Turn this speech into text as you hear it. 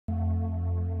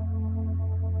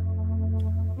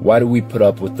Why do we put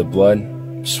up with the blood,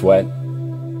 sweat,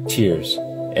 tears,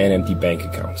 and empty bank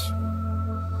accounts?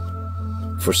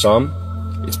 For some,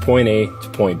 it's point A to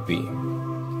point B.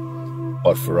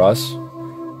 But for us,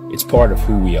 it's part of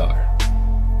who we are.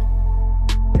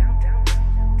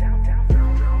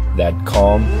 That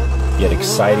calm, yet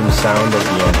exciting sound of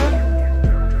the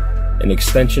engine. An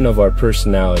extension of our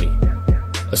personality.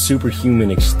 A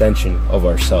superhuman extension of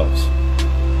ourselves.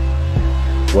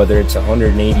 Whether it's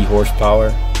 180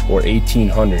 horsepower or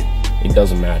 1800, it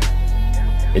doesn't matter.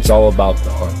 It's all about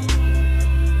the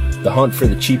hunt. The hunt for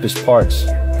the cheapest parts,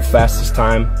 the fastest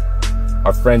time,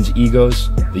 our friends' egos,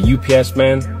 the UPS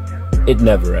man, it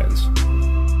never ends.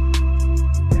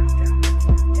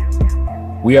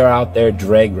 We are out there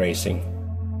drag racing,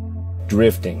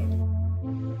 drifting,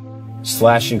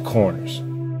 slashing corners.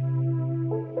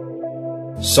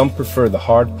 Some prefer the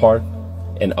hard part,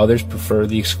 and others prefer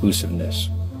the exclusiveness.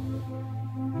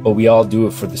 But we all do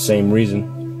it for the same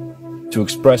reason, to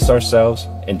express ourselves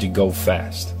and to go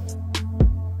fast.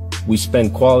 We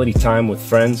spend quality time with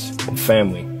friends and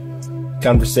family,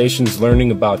 conversations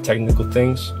learning about technical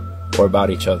things or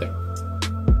about each other.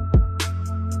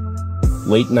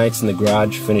 Late nights in the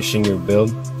garage finishing your build,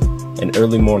 and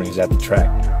early mornings at the track.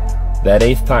 That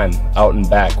 8th time out and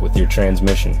back with your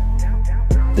transmission.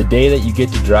 The day that you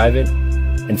get to drive it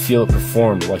and feel it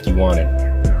performed like you wanted.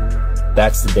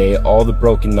 That's the day all the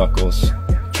broken knuckles,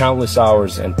 countless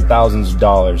hours, and thousands of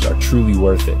dollars are truly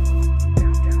worth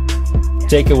it.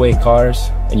 Take away cars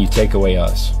and you take away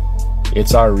us.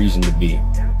 It's our reason to be.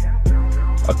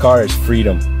 A car is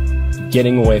freedom,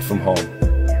 getting away from home,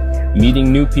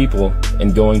 meeting new people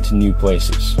and going to new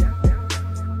places.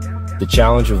 The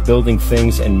challenge of building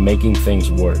things and making things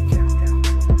work.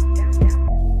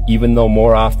 Even though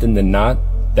more often than not,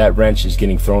 that wrench is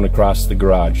getting thrown across the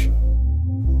garage.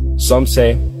 Some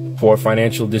say poor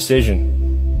financial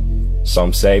decision.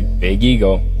 Some say big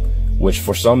ego, which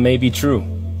for some may be true.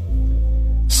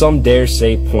 Some dare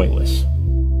say pointless.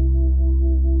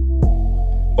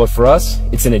 But for us,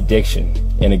 it's an addiction,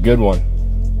 and a good one.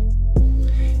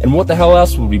 And what the hell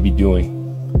else would we be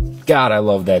doing? God, I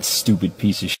love that stupid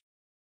piece of shit.